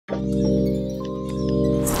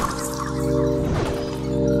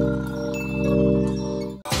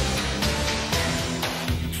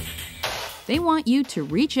They want you to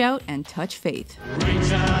reach out and touch faith.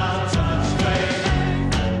 Reach out, touch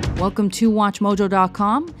faith. Welcome to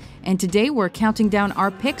WatchMojo.com, and today we're counting down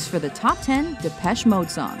our picks for the top 10 Depeche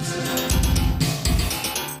Mode songs.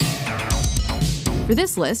 For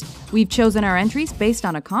this list, we've chosen our entries based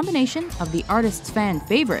on a combination of the artist's fan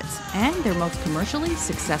favorites and their most commercially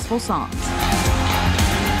successful songs.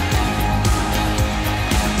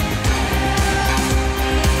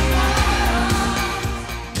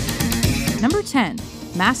 Number 10,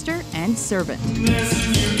 Master and Servant.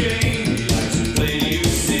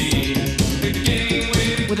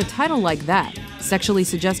 With a title like that, sexually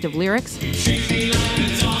suggestive lyrics,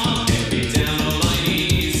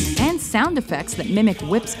 and sound effects that mimic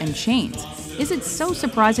whips and chains, is it so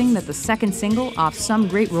surprising that the second single off Some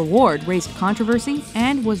Great Reward raised controversy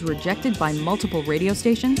and was rejected by multiple radio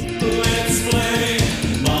stations?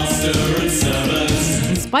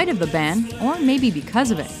 In spite of the ban, or maybe because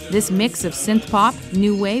of it, this mix of synth-pop,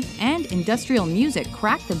 new wave, and industrial music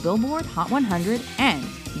cracked the Billboard Hot 100 and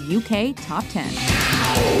UK Top 10.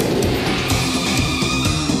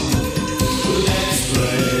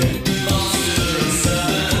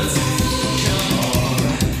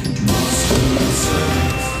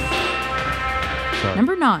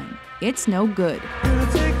 Number 9, It's No Good.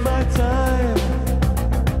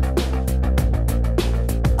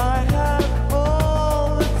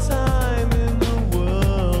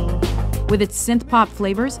 With its synth-pop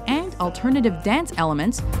flavors and alternative dance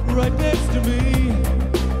elements, Right next to me.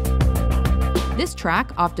 This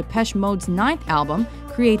track off Depeche Mode's 9th album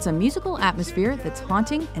creates a musical atmosphere that's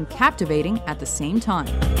haunting and captivating at the same time.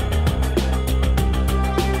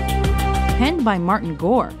 Penned by Martin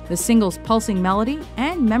Gore, the single's pulsing melody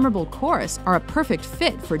and memorable chorus are a perfect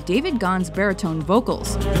fit for David Gaughan's baritone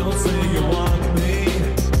vocals. Don't say you want me.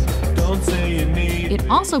 Don't say you need. It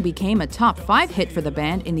also became a top 5 hit for the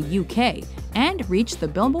band in the UK and reached the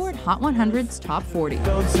Billboard Hot 100's top 40.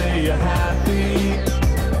 Don't say you're happy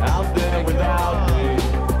out there without me.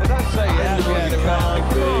 Don't say you're happy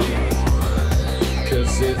without me.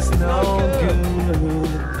 'Cause it's no good.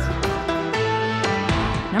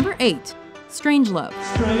 Number 8, Strange Love.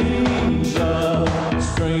 Strange love,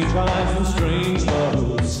 strange eyes and strange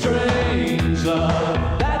love. Strange love,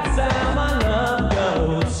 that's how my love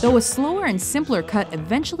goes. Though a slower and simpler cut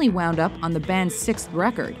eventually wound up on the band's 6th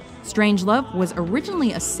record, Strange Love was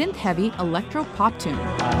originally a synth-heavy electro-pop tune.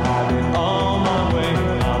 I have it all my way.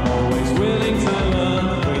 I'm always willing to learn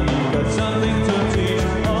when you got something to teach.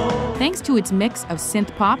 Oh. Thanks to its mix of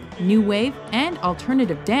synth-pop, new wave, and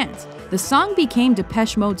alternative dance, the song became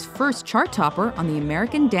Depeche Mode's first chart topper on the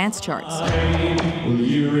American dance charts. Will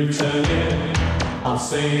you return it? I'll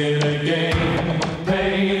say it again.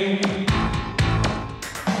 Pain.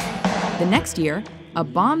 The next year, a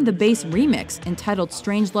Bomb the Bass remix entitled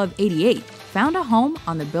Strange Love 88 found a home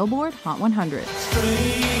on the Billboard Hot 100.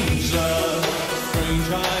 Strange love,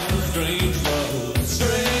 strange eyes and strange love.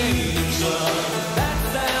 Strange love,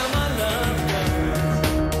 that's how my love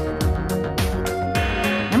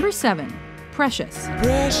goes. Number 7, Precious.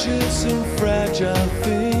 Precious and fragile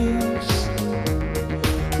things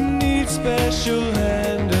need special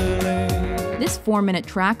handling. This 4-minute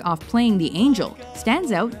track off Playing the Angel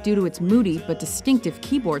stands out due to its moody but distinctive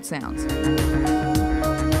keyboard sounds.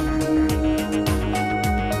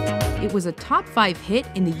 It was a top 5 hit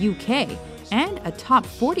in the UK and a top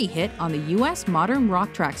 40 hit on the US Modern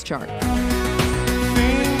Rock Tracks chart.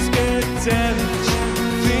 Things get damaged,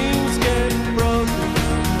 things get broken.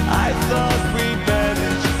 I thought we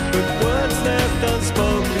managed, but words left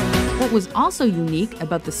unspoken. What was also unique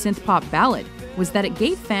about the synth-pop ballad was that it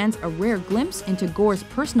gave fans a rare glimpse into Gore's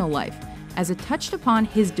personal life, as it touched upon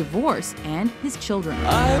his divorce and his children.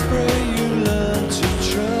 I pray you learn to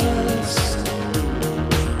trust,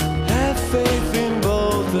 have faith in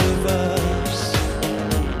both of us,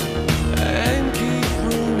 and keep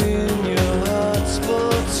room in your hearts for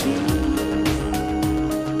two.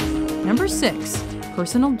 Number 6,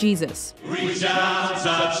 Personal Jesus. Reach out,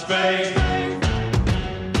 touch faith.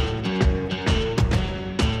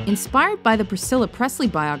 Inspired by the Priscilla Presley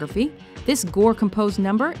biography, this Gore-composed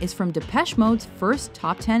number is from Depeche Mode's first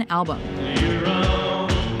top 10 album. You're wrong,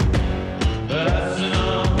 but I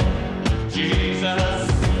know Jesus.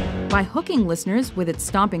 By hooking listeners with its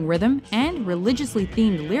stomping rhythm and religiously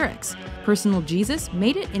themed lyrics, Personal Jesus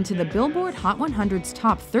made it into the Billboard Hot 100's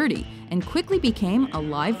top 30 and quickly became a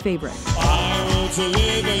live favorite. I want to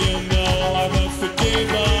live and you know I'm a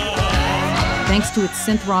forgiver. Thanks to its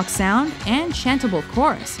synth rock sound and chantable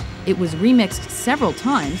chorus, it was remixed several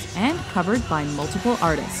times and covered by multiple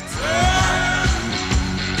artists.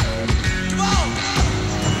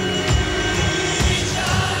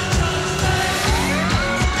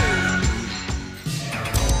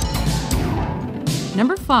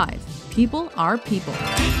 Number 5. People Are People.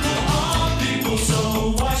 People,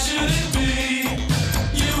 so why should it be?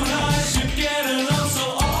 You and I should get along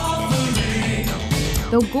so awfully.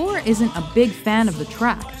 Though Gore isn't a big fan of the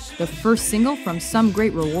track, the first single from Some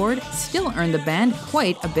Great Reward still earned the band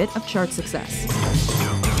quite a bit of chart success.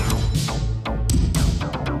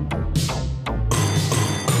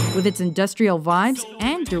 With its industrial vibes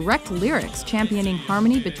and direct lyrics championing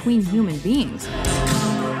harmony between human beings,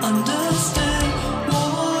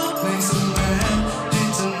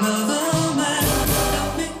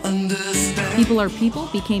 People Are People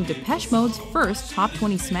became Depeche Mode's first top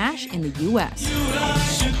 20 smash in the US.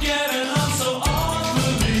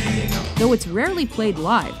 Though it's rarely played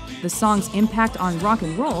live, the song's impact on rock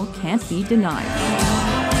and roll can't be denied.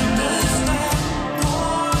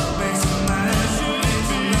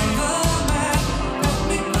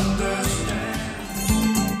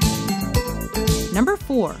 Number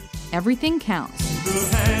 4. Everything Counts.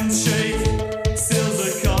 The handshake seals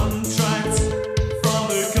a contract. From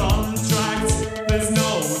the contract, there's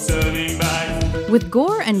no turning back. With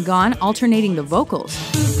Gore and Gone alternating the vocals,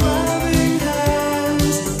 Grabbing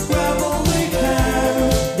hands, grab all they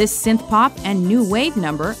can. this synth pop and new wave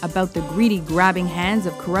number about the greedy grabbing hands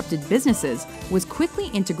of corrupted businesses was quickly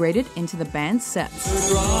integrated into the band's sets.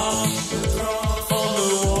 The drop on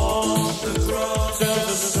the wall, the drop tells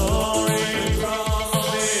the story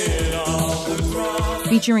of it all. The drop.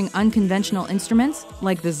 Featuring unconventional instruments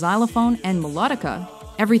like the xylophone and melodica,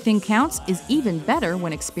 Everything Counts is even better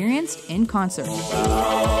when experienced in concert.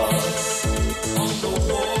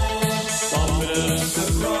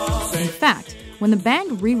 In fact, when the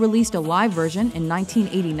band re-released a live version in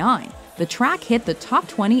 1989, the track hit the top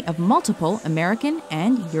 20 of multiple American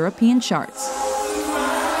and European charts.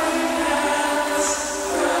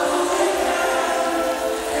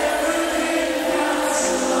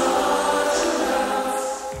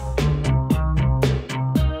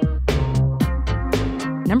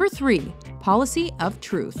 Number 3. Policy of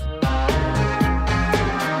Truth.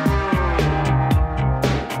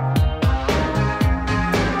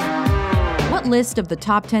 What list of the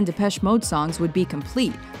top 10 Depeche Mode songs would be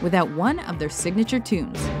complete without one of their signature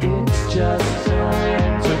tunes? It's just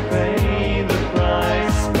time to pay the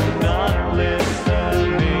price, not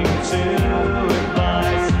listening to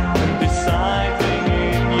advice, and deciding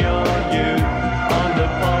in your youth on the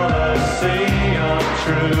policy of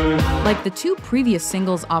truth. Like the two previous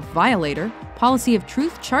singles off Violator, Policy of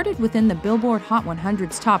Truth charted within the Billboard Hot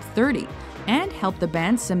 100's top 30 and helped the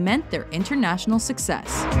band cement their international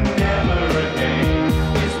success. Never again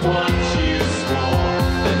is what you swore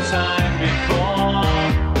the time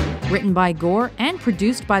before. Written by Gore and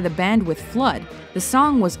produced by the band with Flood, the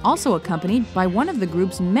song was also accompanied by one of the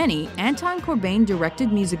group's many Anton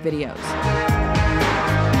Corbijn-directed music videos.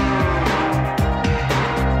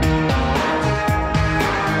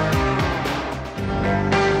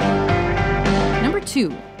 Number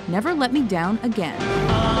 2. Never Let Me Down Again.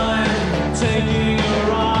 I'm taking a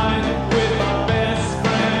ride with my best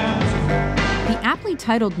friend. The aptly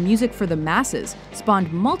titled Music for the Masses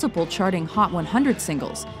spawned multiple charting Hot 100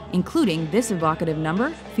 singles, including this evocative number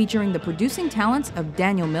featuring the producing talents of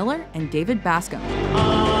Daniel Miller and David Bascom.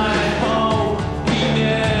 I hope he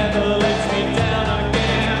never lets me down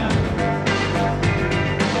again.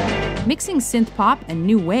 Mixing synth pop and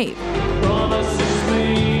new wave, Promises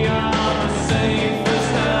me I'm the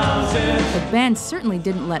safest houses. the band certainly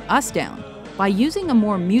didn't let us down. By using a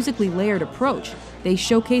more musically layered approach, they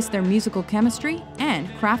showcased their musical chemistry and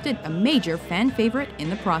crafted a major fan favorite in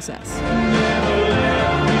the process.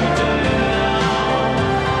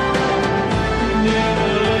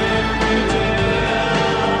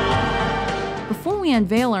 Before we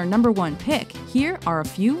unveil our number 1 pick, here are a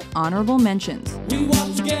few honorable mentions. We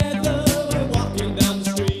walk together, we're walking down the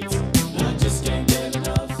street. I just can't get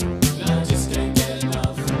enough. I just can't get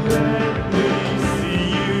enough. Let me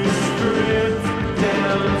see you stripped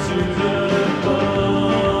down to the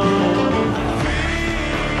bone.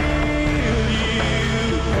 Feel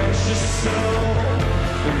you, precious soul.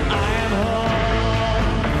 I am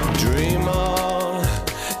home. Dream on,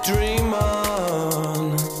 dream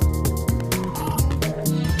on.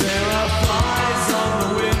 There are flies on the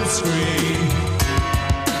windscreen.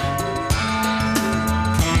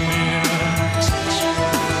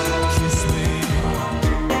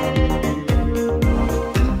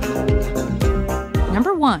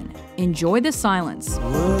 Number 1. Enjoy the Silence.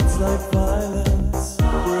 Words like violence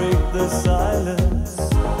break the silence.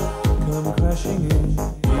 Come crashing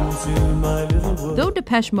into my little world. Though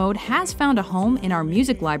Depeche Mode has found a home in our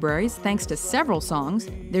music libraries thanks to several songs,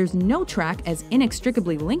 there's no track as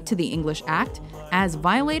inextricably linked to the English act as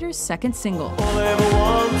Violator's second single. All I ever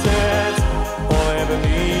wanted, all I ever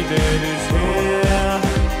needed is here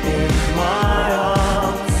in my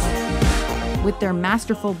arms. With their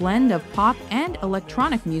masterful blend of pop and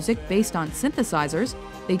electronic music based on synthesizers,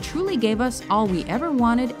 they truly gave us all we ever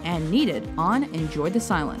wanted and needed on Enjoy the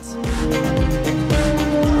Silence.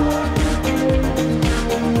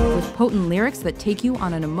 With potent lyrics that take you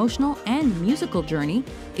on an emotional and musical journey,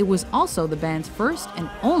 it was also the band's first and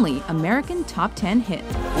only American Top 10 hit.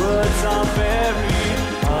 Words are very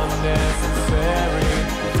unnecessary,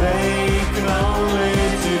 they can only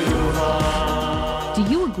do harm. Do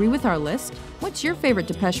you agree with our list? What's your favorite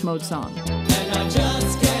Depeche Mode song? And I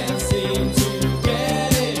just can't seem to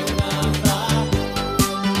get enough.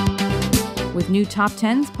 With new Top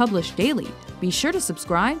 10s published daily, be sure to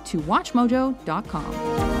subscribe to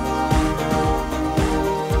WatchMojo.com.